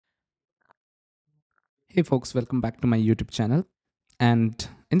Hey folks, welcome back to my YouTube channel. And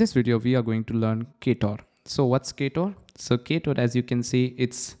in this video, we are going to learn Ktor. So what's Ktor? So Ktor, as you can see,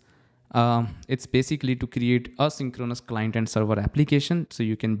 it's basically to create asynchronous client and server application. So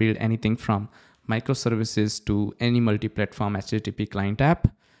you can build anything from microservices to any multi-platform HTTP client app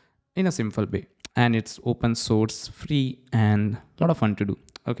in a simple way. And it's open source, free, and a lot of fun to do.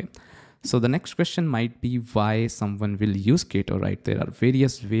 Okay. So the next question might be why someone will use Ktor, right? There are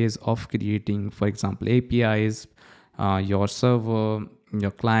various ways of creating, for example, APIs, your server,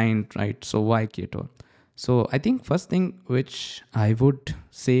 your client, right? So why Ktor? So I think first thing which I would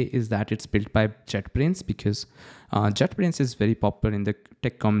say is that it's built by JetBrains because JetBrains is very popular in the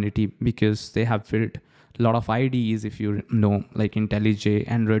tech community because they have built a lot of IDEs, if you know, like IntelliJ,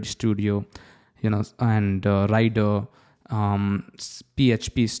 Android Studio, and Rider,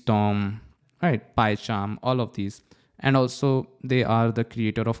 PHP Storm, right, PyCharm, all of these. And also they are the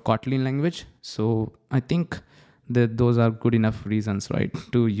creator of Kotlin language. So I think that those are good enough reasons, right,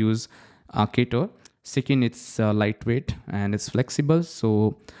 to use Ktor. Second, it's lightweight and it's flexible.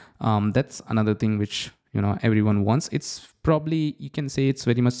 So that's another thing which everyone wants. It's probably, you can say, it's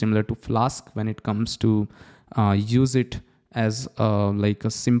very much similar to Flask when it comes to use it as like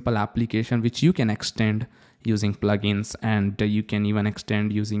a simple application which you can extend using plugins, and you can even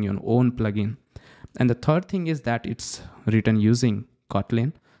extend using your own plugin. And the third thing is that it's written using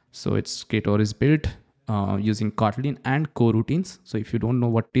Kotlin. So its Ktor is built using Kotlin and coroutines. So if you don't know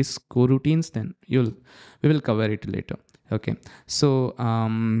what is coroutines, then we will cover it later. Okay. So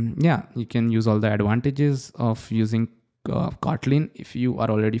yeah, you can use all the advantages of using Kotlin. If you are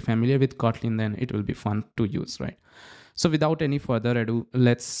already familiar with Kotlin, then it will be fun to use, right? So without any further ado,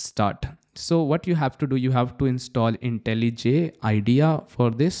 let's start. So what you have to do, you have to install IntelliJ IDEA for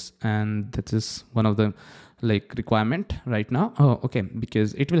this, and that is one of the like requirement right now. Oh, okay,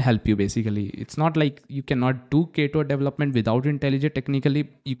 because it will help you basically. It's not like you cannot do Ktor development without IntelliJ. Technically,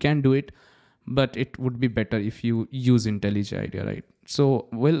 you can do it, but it would be better if you use IntelliJ IDEA, right? So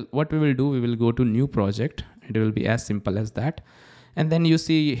what we will do, we will go to new project. It will be as simple as that. And then you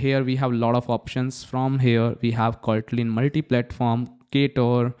see here we have a lot of options. From here we have Kotlin multi-platform,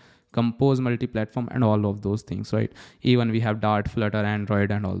 Ktor, Compose multi-platform, and all of those things, right? Even we have Dart, Flutter,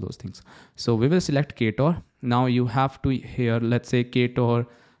 Android, and all those things. So we will select Ktor. Now you have to here, let's say Ktor,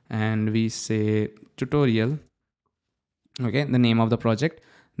 and we say tutorial. Okay, the name of the project.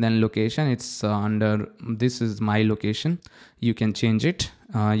 Then location, it's under, this is my location. You can change it.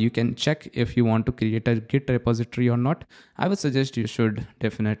 You can check if you want to create a Git repository or not. I would suggest you should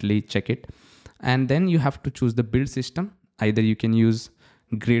definitely check it. And then you have to choose the build system. Either you can use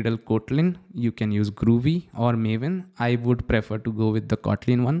Gradle Kotlin, you can use Groovy or Maven. I would prefer to go with the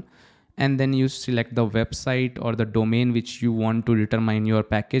Kotlin one. And then you select the website or the domain which you want to determine your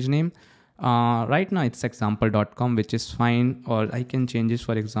package name. Right now it's example.com, which is fine, or I can change this,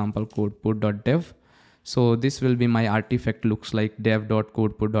 for example, codepur.dev. So this will be my artifact, looks like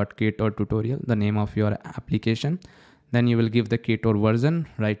dev.codepur.ktor tutorial, the name of your application. Then you will give the Ktor version.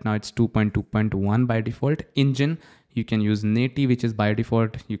 Right now it's 2.2.1 by default. Engine, you can use native, which is by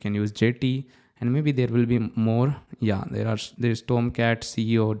default. You can use JT, and maybe there will be more. Yeah, there's Tomcat,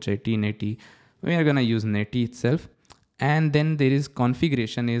 CEO, JT, native. We are gonna use native itself. And then there is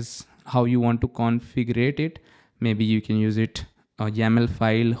configuration, is how you want to configure it. Maybe you can use it a YAML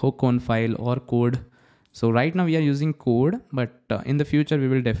file, hook-on file, or code. So right now we are using code, but in the future we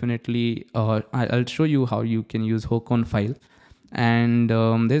will definitely, I'll show you how you can use hook-on file. And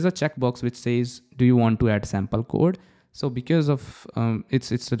there's a checkbox which says, do you want to add sample code? So because of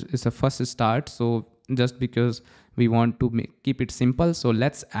it's a first start, so just because we want to keep it simple, so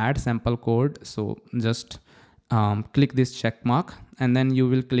let's add sample code. So just click this check mark, and then you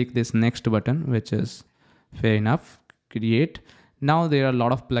will click this next button, which is fair enough, create. Now there are a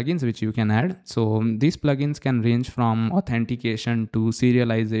lot of plugins which you can add. So these plugins can range from authentication to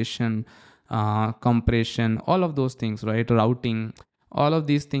serialization, compression, all of those things, right? Routing, all of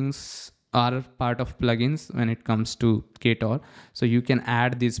these things are part of plugins when it comes to Ktor. So you can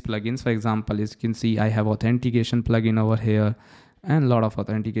add these plugins. For example, as you can see, I have authentication plugin over here, and a lot of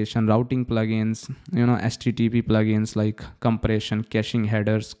authentication, routing plugins, HTTP plugins like compression, caching,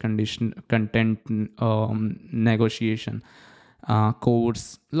 headers, content negotiation,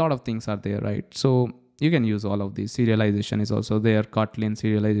 codes, a lot of things are there, right? So you can use all of these. Serialization is also there, Kotlin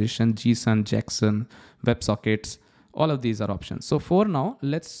serialization, JSON, Jackson, WebSockets, all of these are options. So for now,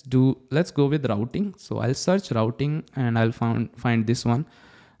 let's go with routing. So I'll search routing and I'll find this one,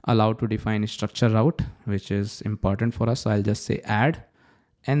 allow to define structure route, which is important for us. So I'll just say add,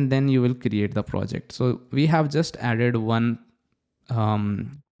 and then you will create the project. So we have just added one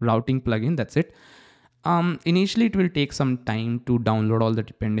routing plugin, that's it. Initially, it will take some time to download all the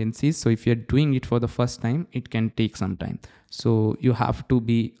dependencies. So if you're doing it for the first time, it can take some time. So you have to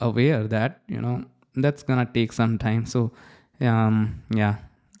be aware that, that's gonna take some time. So yeah,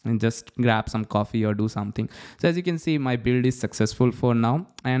 and just grab some coffee or do something. So as you can see, my build is successful for now.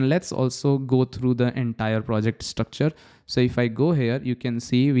 And let's also go through the entire project structure. So if I go here, you can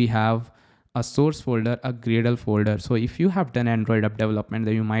see we have a source folder, a Gradle folder. So if you have done Android app development,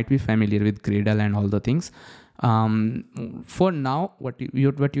 then you might be familiar with Gradle and all the things. For now, what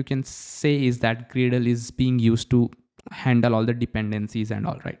you can say is that Gradle is being used to handle all the dependencies and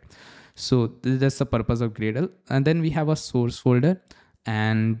all, right. So that's the purpose of Gradle. And then we have a source folder,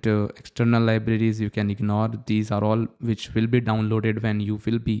 and external libraries you can ignore. These are all which will be downloaded when you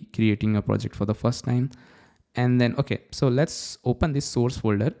will be creating a project for the first time. And then okay, so let's open this source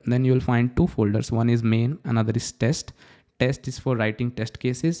folder. Then you'll find two folders. One is main, another is test. Test is for writing test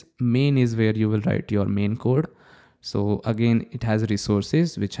cases. Main is where you will write your main code. So again, it has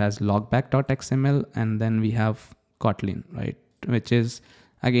resources which has logback.xml, and then we have Kotlin, right, which is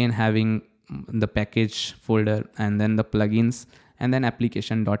again having the package folder, and then the plugins, and then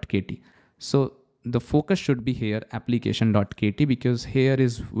application.kt. So the focus should be here, application.kt, because here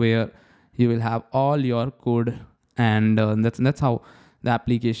is where you will have all your code, and that's how the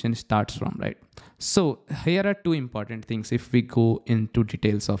application starts from, right. So here are two important things if we go into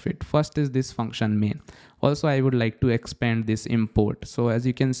details of it. First is this function main. Also, I would like to expand this import. So as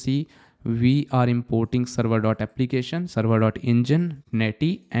you can see, we are importing server.application, server.engine,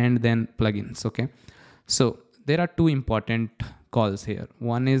 netty, and then plugins. Okay, so there are two important calls here.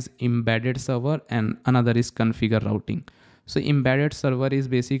 One is embedded server and another is configure routing. So embedded server is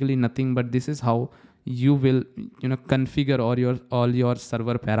basically nothing but this is how you will configure all your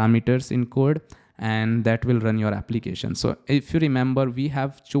server parameters in code, and that will run your application. So if you remember, we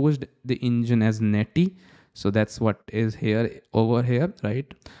have chosen the engine as netty, so that's what is here over here,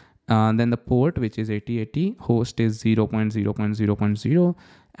 right. Then the port, which is 8080, host is 0.0.0.0,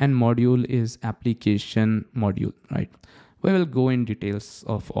 and module is application module, right. We will go in details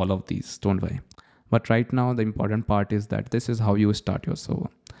of all of these, don't worry. But right now, the important part is that this is how you start your server,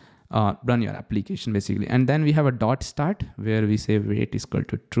 run your application basically. And then we have a dot start where we say wait is equal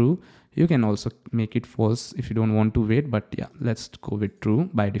to true. You can also make it false if you don't want to wait, but yeah, let's go with true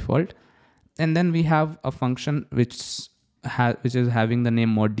by default. And then we have a function which is having the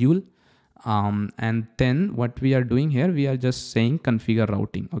name module. And then what we are doing here, we are just saying configure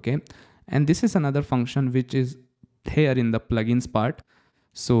routing. Okay. And this is another function which is here in the plugins part.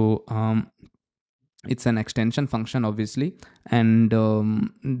 So it's an extension function obviously, and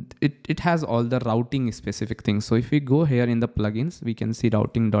it has all the routing specific things. So if we go here in the plugins, we can see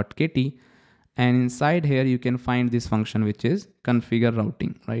routing.kt, and inside here you can find this function which is configure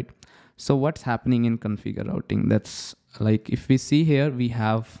routing, right. So what's happening in configure routing? That's like, if we see here, we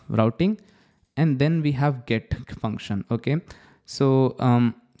have routing and then we have get function. Okay, so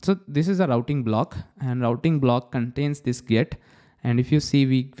so this is a routing block, and routing block contains this get. And if you see,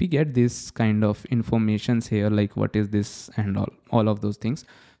 we get this kind of informations here, like what is this and all of those things.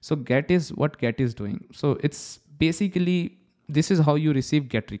 So get is what get is doing. So it's basically, this is how you receive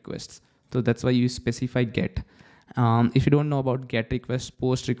get requests. So that's why you specify get. If you don't know about get request,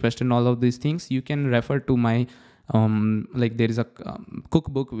 post request, and all of these things, you can refer to my like there is a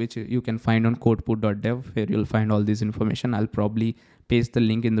cookbook which you can find on codepur.dev, where you'll find all this information. I'll probably paste the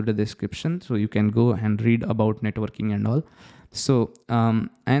link into the description, so you can go and read about networking and all. So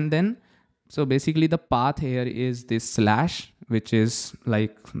and then, so basically the path here is this slash, which is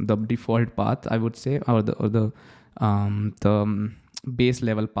like the default path, I would say, or the base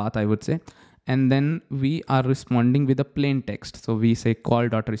level path, I would say. And then we are responding with a plain text. So we say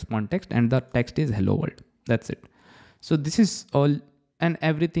call.respond text, and the text is hello world. That's it. So this is all, and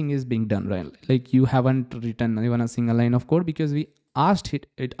everything is being done, right? Like you haven't written even a single line of code, because we asked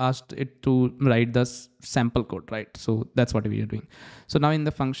it to write the sample code, right? So that's what we are doing. So now in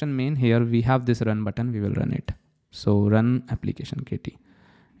the function main here, we have this run button. We will run it. So run application kt.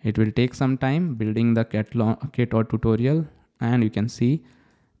 It will take some time building the Ktor tutorial, and you can see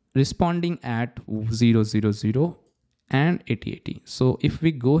responding at 000 and 8080. So if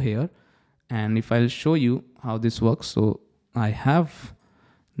we go here, and if I'll show you how this works, so I have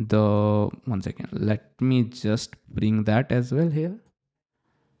the, one second, let me just bring that as well here.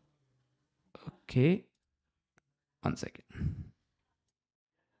 Okay, one second.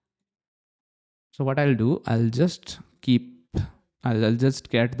 So what I'll do, I'll just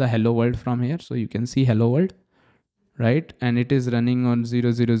get the hello world from here. So you can see hello world, right? And it is running on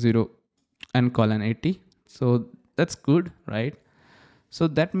 000 and colon 80. So that's good, right? So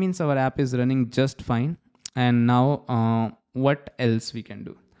that means our app is running just fine. And now what else we can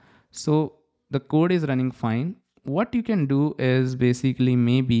do? So the code is running fine. What you can do is basically,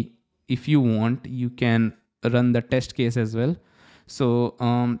 maybe if you want, you can run the test case as well. So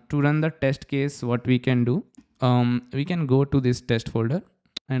to run the test case, what we can do, we can go to this test folder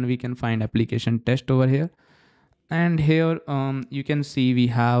and we can find application test over here. And here you can see we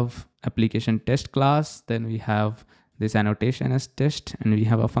have application test class, then we have this annotation as test, and we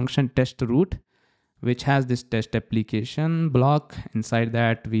have a function test root, which has this test application block. Inside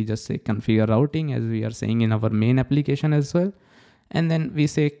that, we just say configure routing, as we are saying in our main application as well. And then we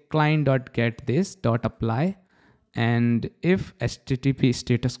say client.get this dot apply. And if HTTP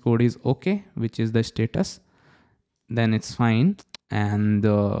status code is okay, which is the status, then it's fine. And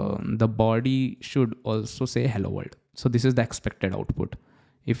the body should also say hello world. So this is the expected output.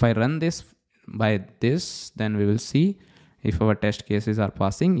 If I run this by this, then we will see if our test cases are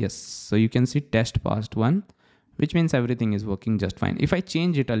passing. Yes, so you can see test passed 1, which means everything is working just fine. If I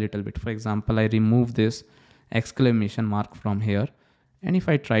change it a little bit, for example, I remove this exclamation mark from here, and if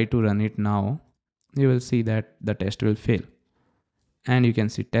I try to run it now, you will see that the test will fail, and you can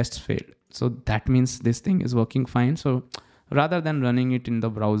see tests failed. So that means this thing is working fine. So rather than running it in the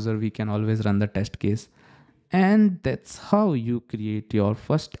browser, we can always run the test case. And that's how you create your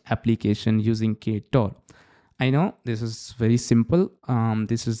first application using Ktor. I know this is very simple.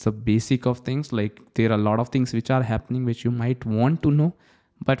 This is the basic of things. Like, there are a lot of things which are happening which you might want to know,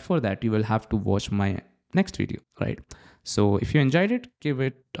 but for that you will have to watch my next video, right? So if you enjoyed it, give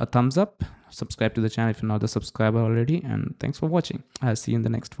it a thumbs up, subscribe to the channel if you're not a subscriber already, and thanks for watching. I'll see you in the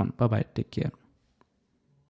next one. Bye bye, take care.